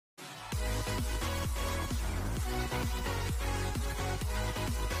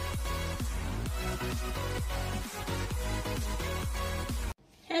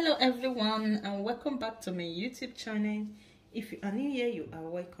Hello everyone, and welcome back to my YouTube channel. If you are new here, you are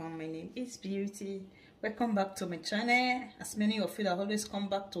welcome. My name is Beauty. Welcome back to my channel. As many of you that always come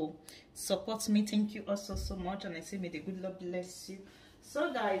back to support me, thank you also so much, and I say may the good Lord bless you.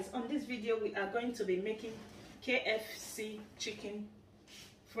 So guys, on this video we are going to be making KFC chicken.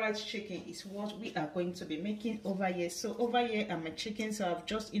 Fried chicken is what we are going to be making over here. So over here are my chickens. So I've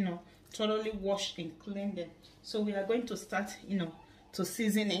just thoroughly washed and cleaned them. So we are going to start to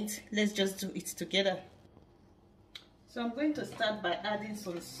season it. Let's just do it together. So I'm going to start by adding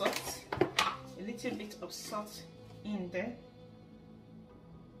some salt, a little bit of salt in there.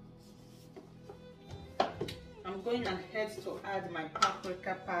 I'm going ahead to add my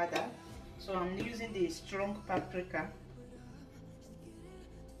paprika powder. So I'm using the strong paprika.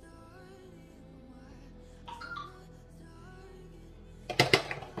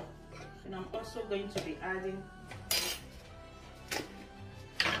 And I'm also going to be adding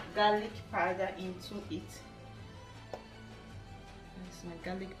garlic powder into it. That's my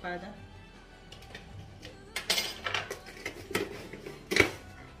garlic powder.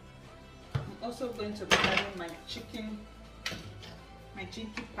 I'm also going to be adding my chicken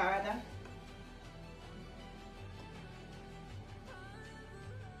powder.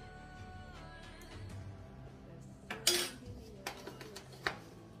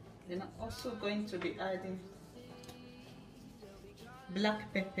 Then I'm also going to be adding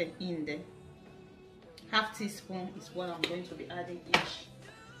black pepper in there. Half teaspoon is what I'm going to be adding each.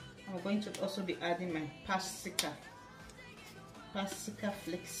 I'm going to also be adding my paprika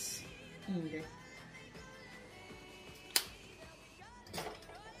flakes in there.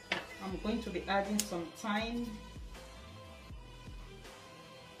 I'm going to be adding some thyme.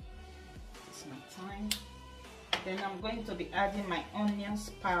 This is my thyme. Then I'm going to be adding my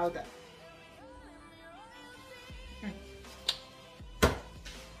onions powder.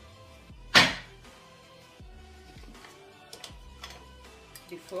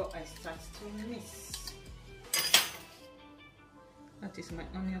 Before I start to mix, that is my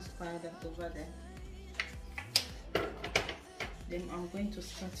onions powder over there. Then I'm going to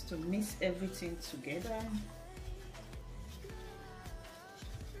start to mix everything together.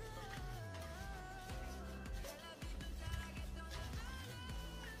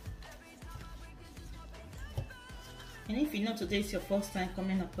 And if you know today is your first time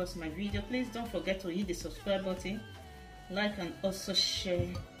coming across my video, please don't forget to hit the subscribe button, like, and also share.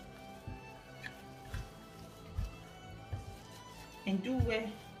 And do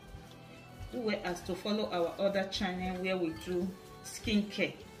well as to follow our other channel where we do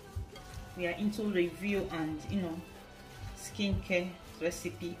skincare. We are into review and skincare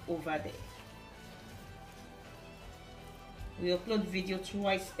recipe over there. We upload video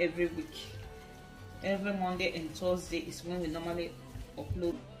twice every week. Every Monday and Thursday is when we normally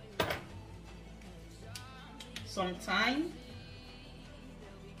upload. Some thyme,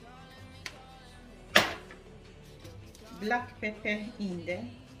 black pepper in there.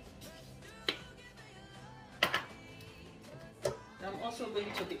 I'm also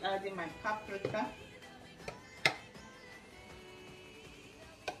going to be adding my paprika.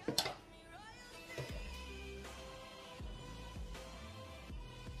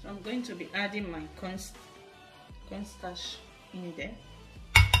 So I'm going to be adding my cornstarch in there.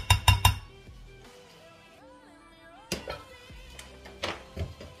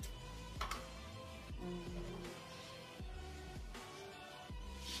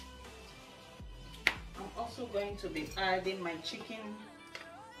 I'm also going to be adding my chicken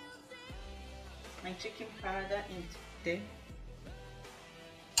powder in there.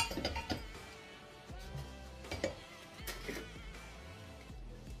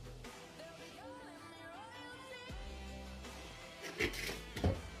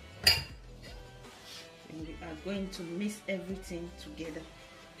 And we are going to mix everything together.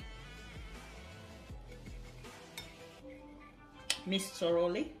 Mix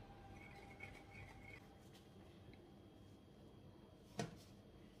thoroughly.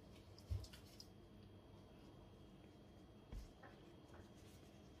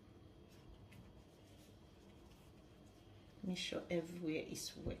 Make sure everywhere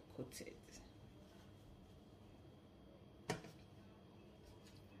is well coated.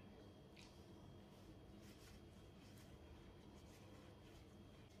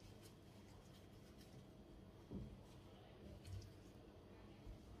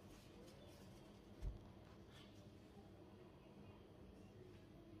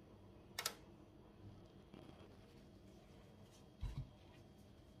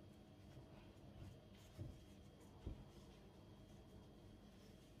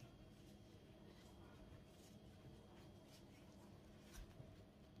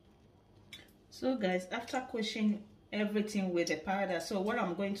 So guys, after quenching everything with the powder, so what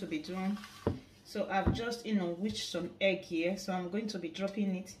I'm going to be doing, so I've just whisked some egg here, so I'm going to be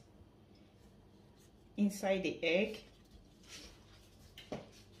dropping it inside the egg.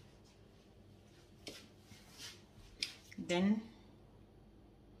 Then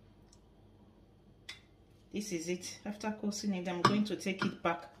this is it. After coating it, I'm going to take it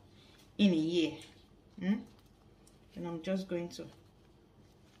back in here, and I'm just going to,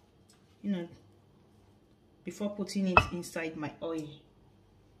 before putting it inside my oil.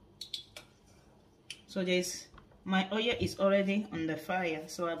 So my oil is already on the fire,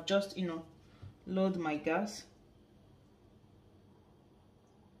 so I've just load my gas.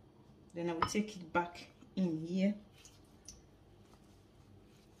 Then I will take it back in here.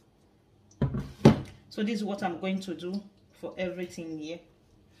 So this is what I'm going to do for everything here.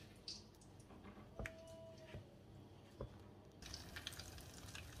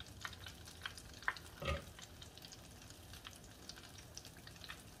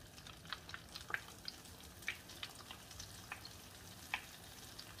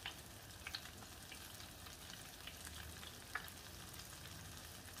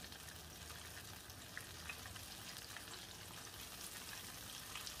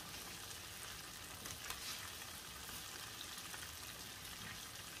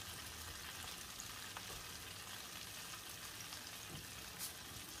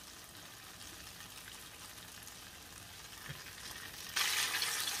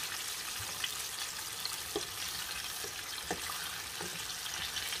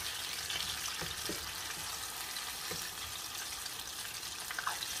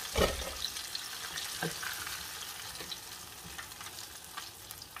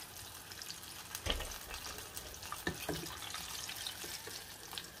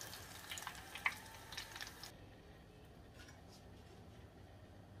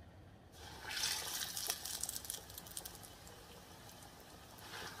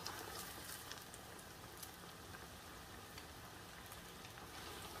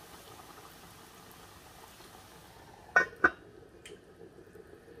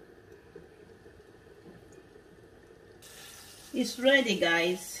 It's ready,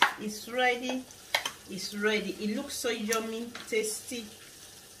 guys. It's ready. It's ready. It looks so yummy, tasty,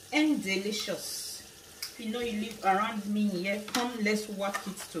 and delicious. If you live around me here, come, let's work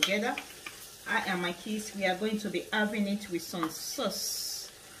it together. I and my kids, we are going to be having it with some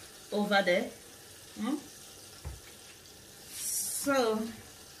sauce over there. So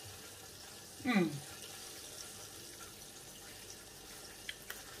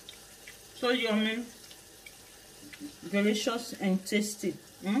so yummy, delicious, and tasty.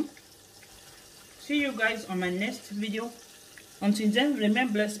 See you guys on my next video. Until then, remain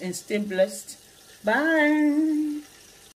blessed and stay blessed. Bye.